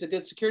always used a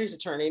good securities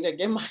attorney to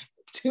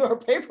do our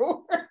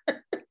paperwork.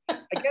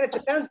 Again, it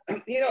depends.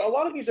 A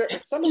lot of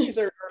some of these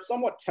are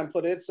somewhat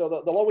templated. So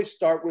they'll always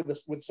start with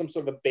some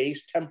sort of a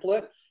base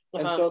template.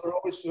 And so they're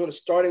always sort of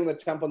starting the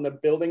template and they're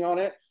building on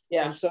it.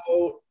 Yeah. And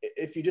so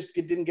if you just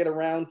didn't get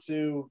around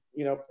to,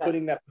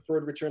 putting that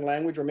preferred return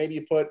language, or maybe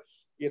you put,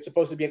 it's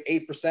supposed to be an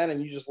 8%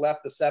 and you just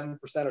left the 7%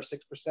 or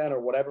 6%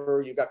 or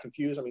whatever, you got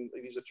confused. I mean,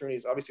 these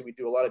attorneys, obviously we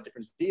do a lot of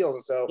different deals.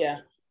 And so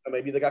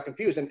maybe they got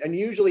confused. And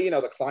usually,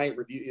 the client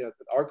review,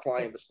 our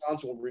client, the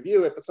sponsor will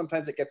review it, but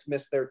sometimes it gets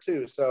missed there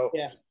too. So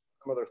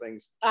some other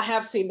things. I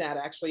have seen that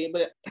actually,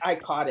 but I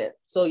caught it.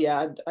 So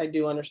yeah, I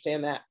do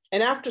understand that.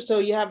 And so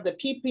you have the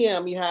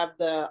PPM, you have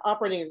the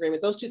operating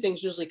agreement. Those two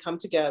things usually come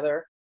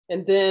together.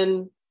 And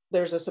then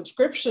There's a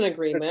subscription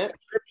agreement. There's a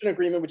subscription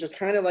agreement, which is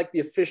kind of like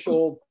the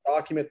official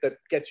document that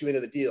gets you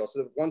into the deal.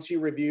 So once you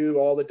review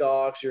all the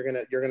docs, you're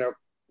gonna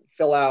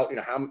fill out,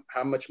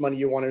 how much money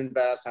you want to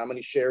invest, how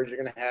many shares you're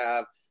gonna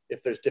have,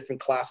 if there's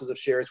different classes of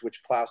shares,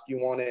 which class do you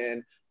want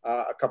in,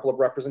 a couple of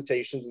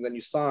representations, and then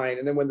you sign.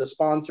 And then when the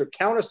sponsor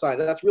countersigns,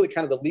 that's really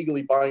kind of the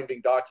legally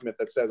binding document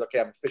that says, okay,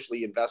 I've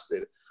officially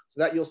invested.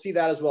 So that you'll see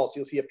that as well. So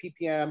you'll see a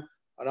PPM,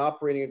 an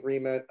operating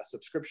agreement, a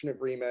subscription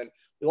agreement.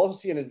 You'll also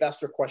see an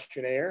investor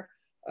questionnaire.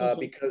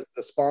 Because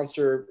the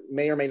sponsor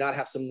may or may not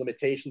have some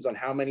limitations on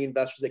how many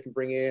investors they can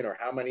bring in, or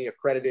how many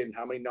accredited and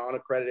how many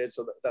non-accredited.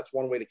 So that's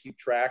one way to keep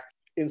track.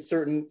 In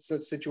certain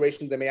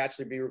situations, they may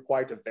actually be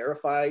required to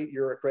verify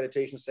your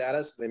accreditation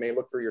status. They may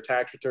look for your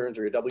tax returns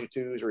or your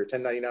W-2s or your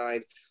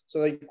 1099s.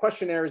 So the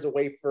questionnaire is a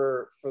way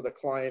for the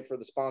client, for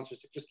the sponsors,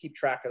 to just keep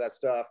track of that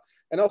stuff,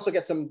 and also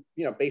get some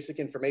basic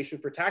information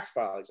for tax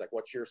filings, like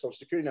what's your social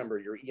security number,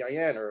 your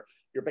EIN, or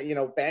your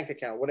bank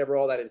account, whatever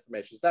all that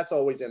information is. That's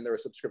always in there, a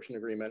subscription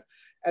agreement.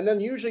 And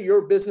then usually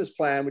your business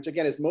plan, which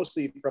again is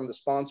mostly from the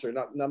sponsor,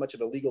 not much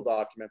of a legal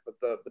document, but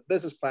the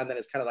business plan then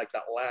is kind of like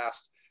that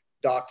last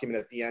document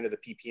at the end of the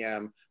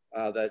PPM,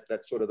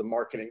 that's sort of the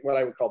marketing, what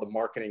I would call the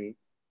marketing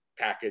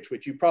package,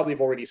 which you probably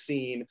have already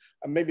seen.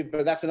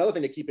 But that's another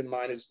thing to keep in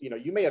mind is,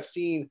 you may have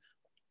seen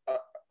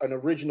an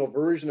original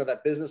version of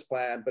that business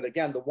plan, but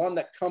again, the one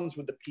that comes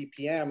with the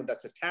PPM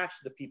that's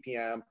attached to the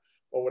PPM,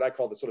 or what I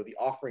call the sort of the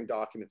offering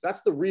documents,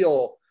 that's the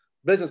real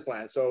business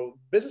plan. So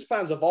business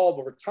plans evolve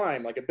over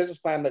time. Like a business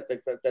plan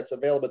that's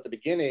available at the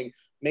beginning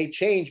may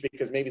change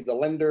because maybe the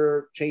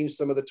lender changed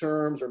some of the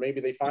terms, or maybe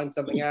they find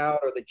something out,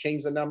 or they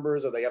change the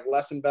numbers, or they have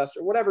less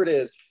investors, whatever it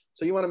is.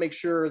 So you want to make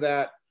sure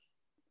that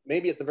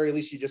maybe at the very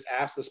least you just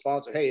ask the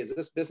sponsor, hey, is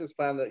this business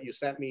plan that you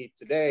sent me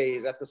today,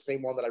 is that the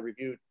same one that I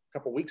reviewed a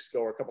couple of weeks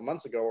ago or a couple of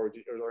months ago, or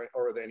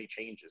are there any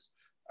changes?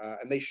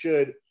 And they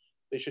should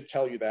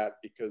tell you that,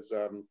 because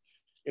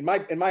in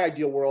my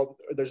ideal world,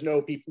 there's no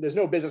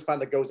business plan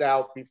that goes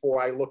out before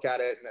I look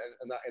at it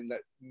and that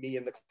me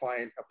and the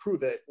client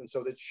approve it. And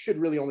so there should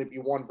really only be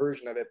one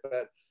version of it,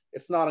 but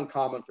it's not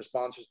uncommon for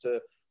sponsors to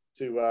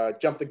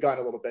jump the gun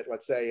a little bit,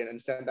 let's say, and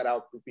send that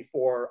out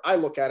before I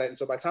look at it. And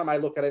so by the time I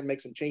look at it and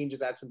make some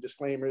changes, add some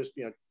disclaimers,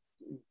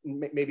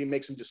 maybe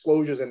make some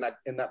disclosures in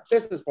that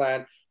business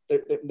plan,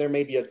 there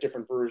may be a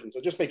different version. So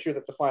just make sure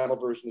that the final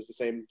version is the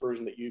same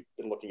version that you've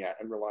been looking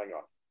at and relying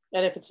on.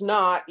 And if it's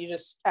not, you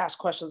just ask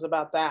questions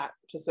about that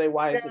to say,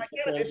 why is it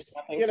different?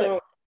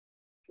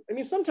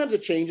 Sometimes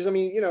it changes.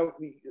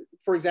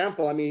 For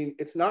example,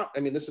 it's not,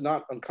 this is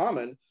not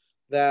uncommon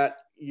that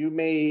you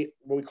may,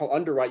 what we call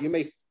underwrite,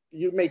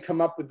 you may come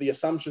up with the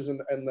assumptions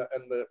and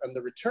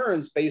the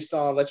returns based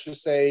on, let's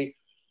just say,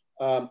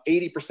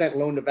 80%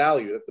 loan to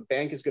value, that the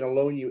bank is going to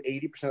loan you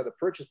 80% of the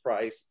purchase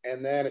price.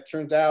 And then it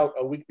turns out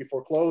a week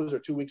before close or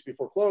 2 weeks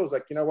before close,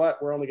 like,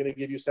 we're only going to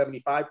give you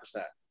 75%.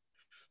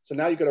 So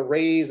now you've got to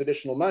raise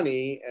additional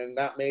money, and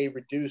that may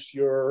reduce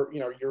your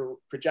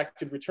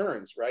projected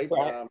returns, right?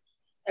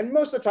 And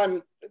most of the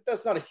time,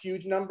 that's not a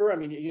huge number.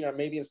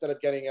 Maybe instead of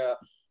getting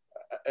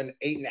an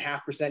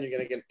 8.5%, you're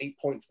going to get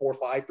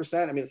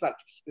 8.45%. It's not,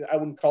 I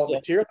wouldn't call it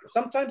material, but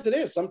sometimes it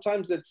is.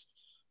 Sometimes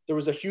there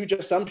was a huge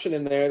assumption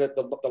in there that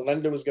the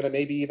lender was going to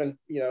maybe even,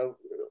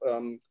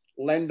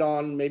 lend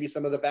on maybe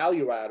some of the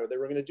value add, or they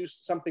were going to do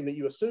something that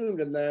you assumed,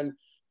 and then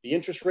the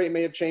interest rate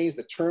may have changed,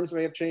 the terms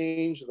may have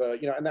changed,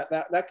 and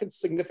that could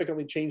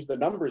significantly change the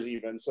numbers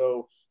even.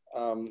 So,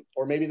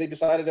 or maybe they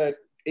decided to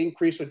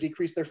increase or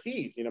decrease their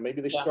fees.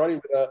 Maybe they started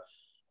with a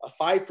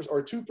 5%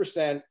 or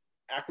 2%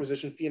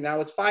 acquisition fee, and now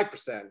it's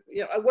 5%.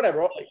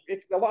 Whatever.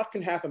 A lot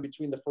can happen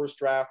between the first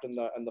draft and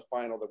the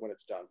final when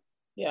it's done.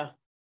 Yeah.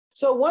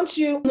 So once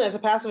you, as a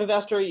passive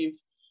investor,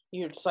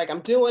 you're just like,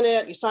 I'm doing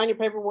it. You sign your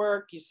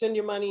paperwork, you send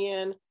your money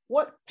in.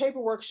 What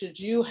paperwork should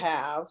you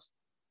have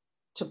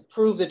to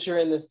prove that you're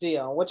in this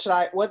deal? What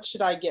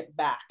should I get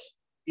back?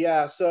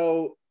 Yeah.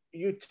 So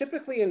you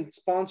typically, in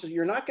sponsors,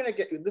 you're not going to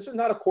get, this is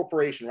not a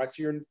corporation, right?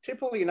 So you're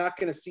typically not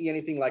going to see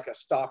anything like a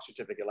stock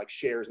certificate, like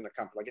shares in a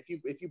company. Like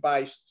if you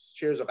buy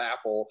shares of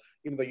Apple,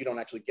 even though you don't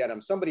actually get them,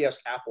 somebody has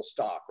Apple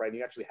stock, right? And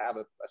you actually have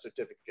a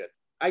certificate.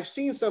 I've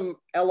seen some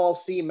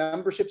LLC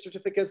membership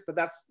certificates, but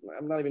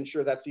I'm not even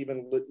sure that's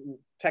even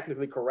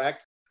technically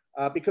correct,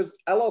 because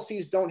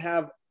LLCs don't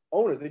have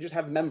owners, they just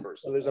have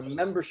members. So there's a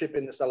membership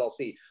in this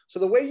LLC. So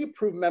the way you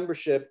prove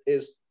membership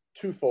is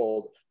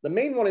twofold. The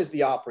main one is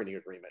the operating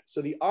agreement.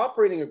 So the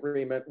operating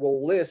agreement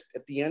will list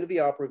at the end of the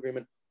operating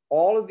agreement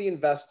all of the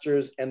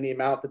investors and the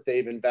amount that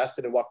they've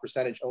invested and what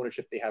percentage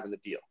ownership they have in the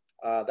deal.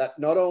 That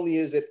not only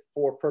is it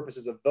for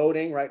purposes of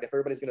voting, right? If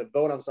everybody's going to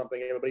vote on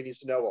something, everybody needs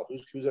to know, well,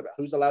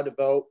 who's allowed to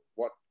vote?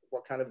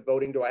 What kind of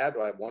voting do I have?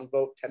 Do I have 1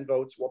 vote, 10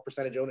 votes? What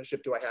percentage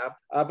ownership do I have?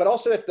 But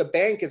also, if the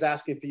bank is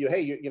asking for you,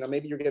 hey,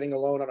 maybe you're getting a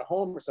loan on a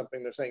home or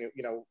something, they're saying,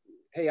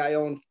 hey, I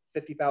own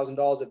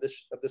 $50,000 of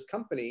this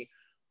company.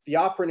 The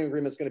operating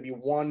agreement is going to be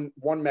one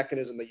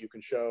mechanism that you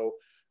can show.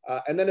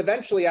 And then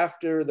eventually,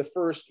 after the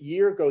first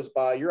year goes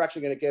by, you're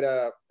actually going to get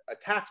a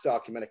tax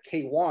document, a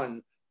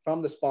K-1,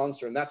 from the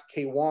sponsor, and that's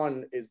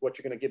K1 is what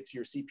you're going to give to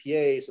your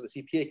CPA, so the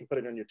CPA can put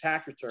it on your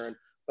tax return.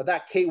 But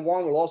that K1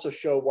 will also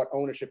show what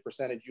ownership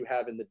percentage you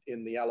have in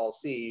the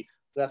LLC.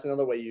 So that's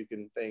another way you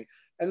can think.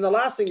 And the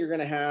last thing you're going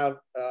to have,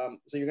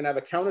 so you're going to have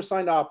a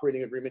countersigned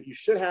operating agreement. You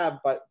should have,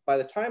 but by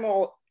the time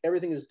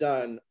everything is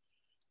done,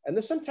 and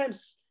this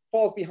sometimes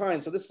falls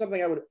behind. So this is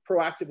something I would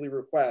proactively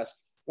request.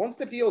 Once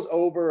the deal's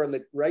over and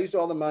they've raised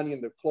all the money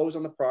and they've closed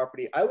on the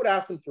property, I would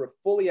ask them for a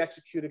fully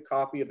executed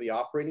copy of the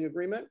operating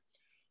agreement,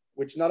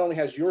 which not only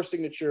has your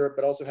signature,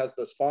 but also has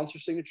the sponsor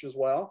signature as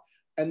well.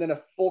 And then a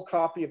full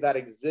copy of that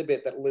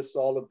exhibit that lists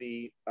all of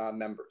the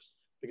members,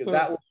 because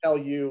that will tell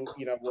you,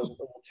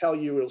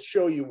 it'll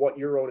show you what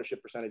your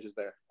ownership percentage is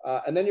there.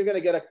 And then you're going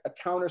to get a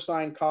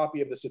countersigned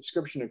copy of the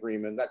subscription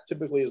agreement. That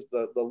typically is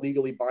the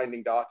legally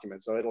binding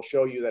document. So it'll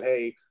show you that,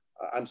 hey,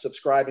 I'm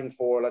subscribing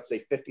for, let's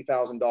say,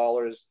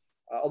 $50,000.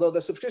 Although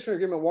the subscription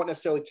agreement won't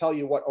necessarily tell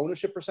you what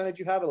ownership percentage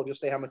you have, it'll just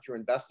say how much you're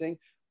investing.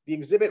 The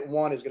exhibit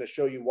 1 is going to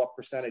show you what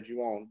percentage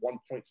you own,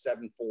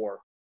 1.74%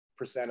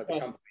 of the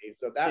company.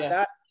 So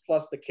that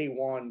plus the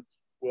K1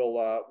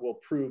 will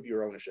prove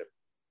your ownership.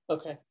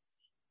 Okay.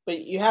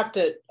 But you have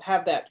to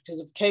have that,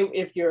 because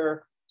if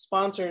your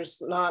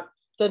sponsor's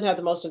doesn't have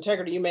the most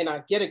integrity, you may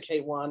not get a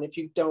K1 if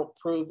you don't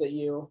prove that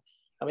you.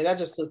 I mean, that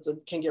just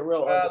can get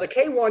real. The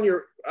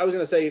K1, I was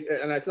going to say,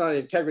 and it's not an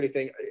integrity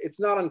thing. It's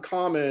not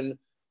uncommon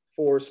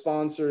for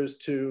sponsors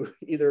to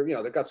either,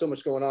 they've got so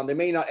much going on, they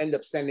may not end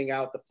up sending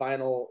out the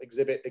final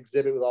exhibit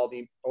with all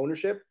the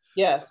ownership.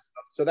 Yes.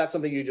 So that's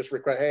something you just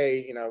request.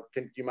 Hey,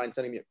 do you mind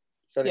sending me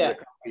a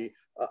copy?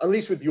 At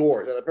least with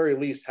yours, at the very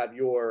least, have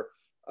your.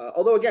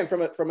 Although again,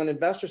 from an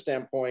investor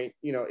standpoint,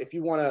 if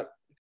you want to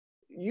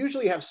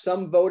usually have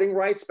some voting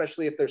rights,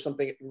 especially if there's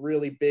something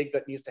really big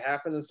that needs to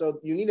happen. And so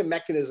you need a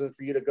mechanism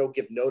for you to go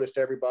give notice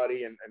to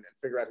everybody and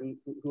figure out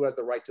who has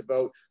the right to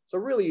vote. So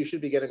really you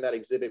should be getting that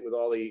exhibit with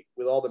all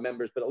the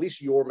members, but at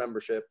least your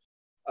membership.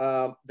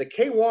 The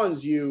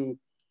K1s,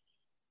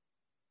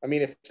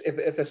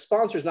 if a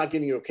sponsor is not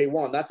giving you a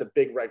K1, that's a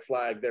big red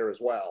flag there as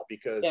well,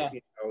 because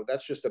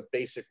that's just a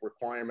basic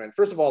requirement.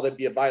 First of all, there'd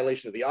be a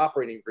violation of the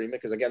operating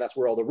agreement, because again, that's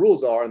where all the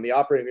rules are. And the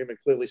operating agreement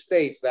clearly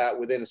states that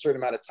within a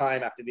certain amount of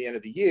time after the end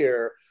of the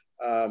year,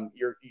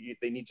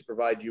 they need to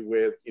provide you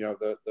with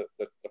the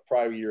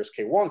prior year's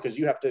K1, because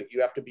you have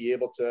to be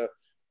able to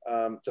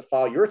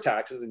file your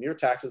taxes, and your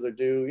taxes are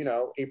due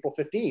April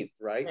 15th,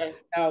 right?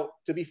 Now,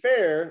 to be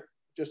fair,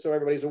 just so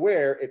everybody's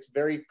aware, it's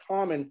very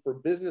common for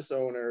business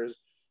owners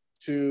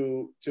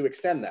to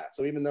extend that.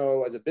 So even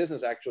though as a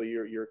business, actually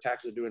your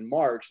taxes are due in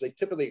March, they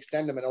typically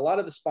extend them, and a lot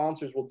of the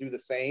sponsors will do the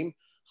same.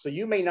 So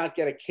you may not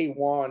get a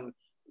K1.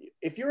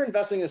 If you're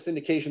investing in a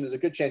syndication, there's a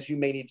good chance you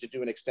may need to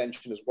do an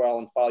extension as well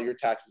and file your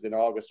taxes in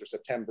August or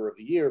September of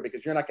the year,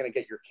 because you're not going to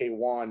get your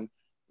K1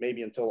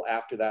 maybe until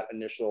after that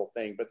initial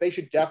thing. But they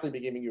should definitely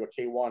be giving you a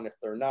K1. If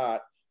they're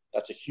not,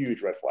 that's a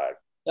huge red flag.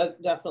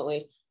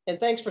 Definitely. And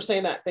thanks for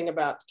saying that thing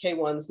about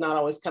K1s not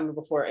always coming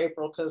before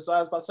April, because I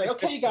was about to say,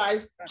 okay, you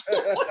guys.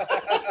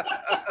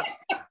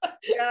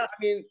 Yeah,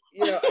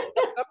 some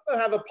of them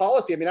have a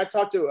policy. I've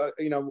talked to,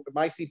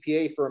 my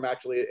CPA firm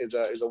actually is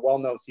a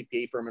well-known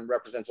CPA firm and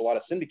represents a lot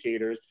of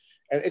syndicators.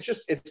 And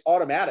it's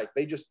automatic.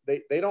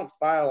 They don't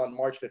file on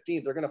March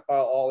 15th. They're going to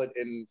file all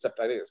in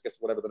September, I guess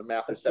whatever the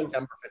math is,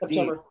 September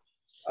 15th.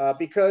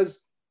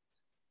 Because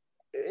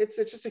it's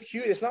just a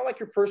huge, it's not like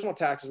your personal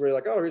taxes where you're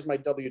like, oh, here's my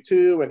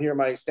W-2 and here are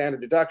my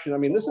standard deduction.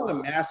 This is a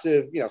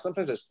massive,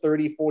 sometimes there's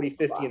 30, 40,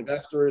 50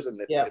 investors,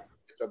 and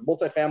it's a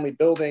multifamily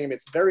building.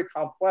 It's very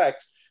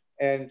complex.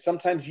 And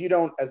sometimes you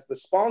don't, as the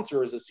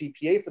sponsor, as a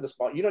CPA for the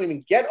sponsor, you don't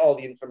even get all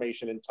the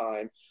information in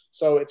time.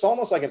 So it's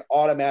almost like an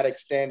automatic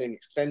standing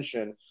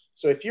extension.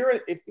 So if you're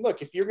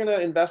going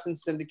to invest in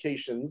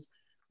syndications,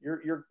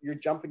 you're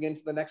jumping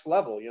into the next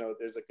level.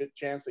 There's a good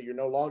chance that you're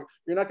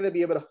not going to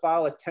be able to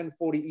file a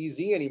 1040 EZ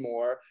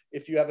anymore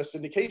if you have a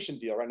syndication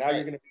deal. Right now,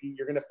 you're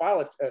going to file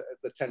the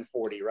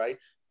 1040, right?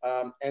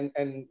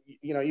 And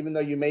even though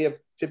you may have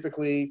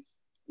typically,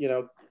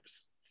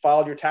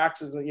 filed your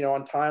taxes,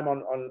 on time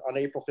on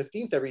April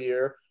 15th every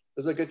year,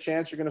 there's a good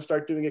chance you're going to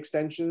start doing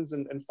extensions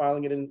and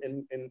filing it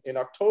in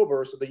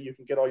October so that you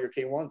can get all your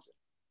K1s.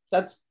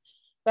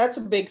 That's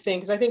a big thing,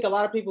 because I think a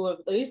lot of people,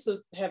 at least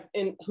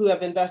who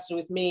have invested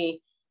with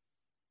me,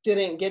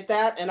 didn't get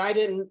that, and I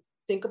didn't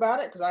think about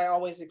it because I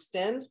always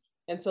extend,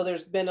 and so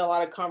there's been a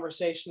lot of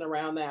conversation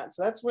around that.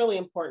 So that's really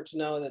important to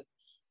know, that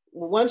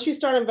once you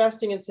start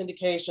investing in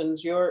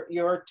syndications,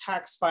 your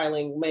tax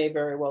filing may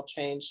very well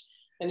change,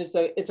 and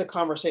it's a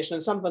conversation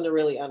and something to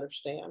really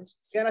understand.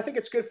 Yeah, and I think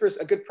it's good for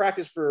a good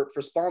practice for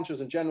sponsors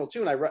in general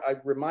too. And I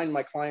remind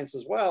my clients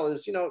as well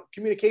is,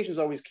 communication is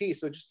always key.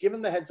 So just give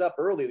them the heads up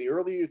early. The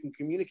earlier you can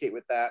communicate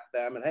with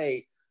them and,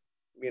 hey,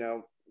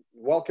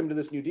 welcome to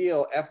this new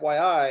deal.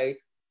 FYI,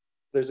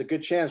 there's a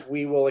good chance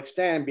we will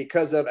extend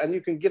because of, and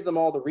you can give them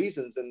all the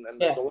reasons. And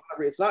there's a lot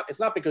of, it's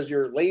not because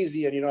you're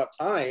lazy and you don't have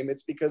time.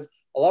 It's because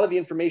a lot of the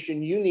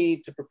information you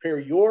need to prepare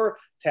your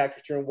tax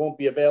return won't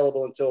be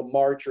available until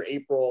March or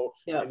April,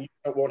 and you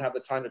won't have the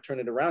time to turn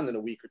it around in a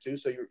week or two.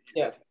 So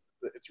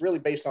it's really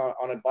based on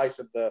advice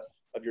of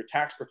your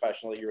tax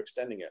professional that you're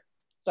extending it.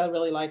 I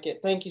really like it.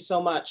 Thank you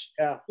so much.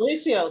 Yeah.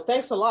 Mauricio,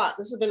 thanks a lot.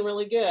 This has been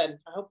really good.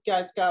 I hope you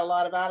guys got a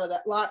lot out of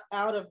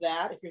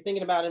that. If you're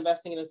thinking about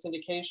investing in a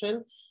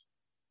syndication,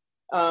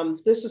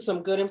 this was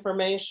some good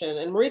information.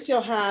 And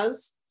Mauricio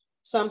has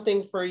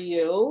something for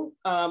you,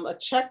 a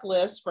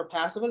checklist for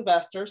passive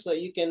investors, so that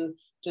you can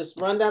just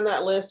run down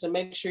that list and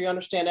make sure you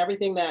understand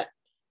everything that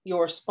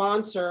your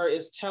sponsor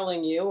is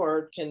telling you,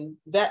 or can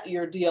vet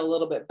your deal a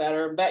little bit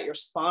better, vet your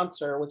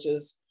sponsor, which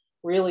is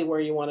really where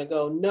you want to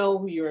go. Know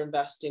who you're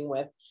investing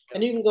with.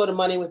 And you can go to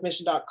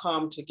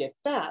moneywithmission.com to get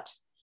that.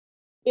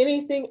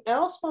 Anything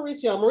else,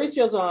 Mauricio?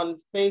 Mauricio's on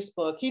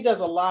Facebook. He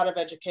does a lot of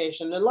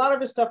education. A lot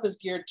of his stuff is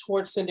geared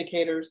towards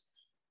syndicators.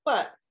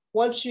 But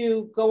once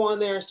you go on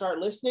there and start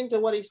listening to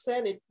what he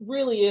said, it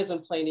really is in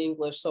plain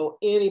English, so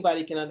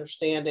anybody can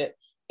understand it.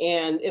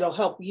 And it'll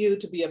help you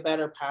to be a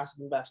better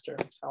passive investor.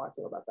 That's how I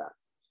feel about that.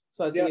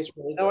 So I think it's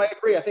really good. No, I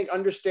agree. I think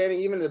understanding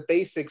even the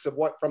basics of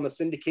what, from a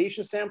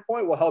syndication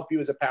standpoint, will help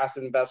you as a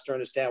passive investor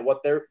understand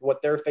what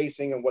they're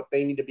facing and what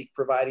they need to be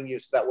providing you,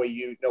 so that way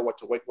you know what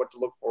to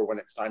look for when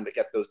it's time to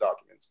get those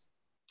documents.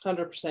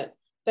 100%.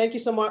 Thank you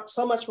so much,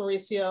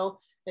 Mauricio,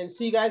 and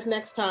see you guys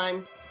next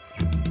time.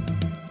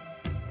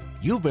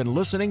 You've been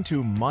listening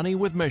to Money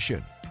with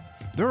Mission.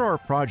 There are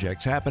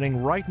projects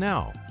happening right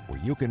now where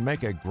you can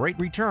make a great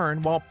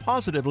return while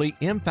positively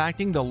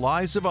impacting the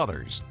lives of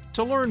others.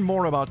 To learn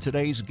more about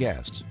today's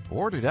guest,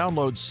 or to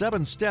download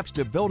 7 steps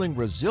to building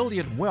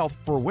resilient wealth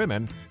for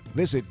women,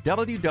 visit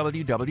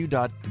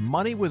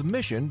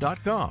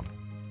www.moneywithmission.com.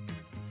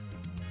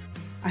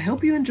 I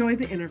hope you enjoyed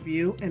the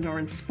interview and are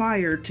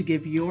inspired to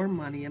give your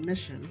money a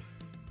mission.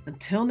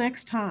 Until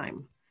next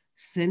time,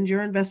 send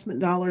your investment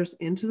dollars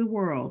into the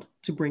world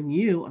to bring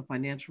you a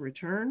financial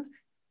return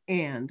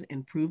and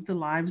improve the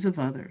lives of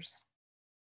others.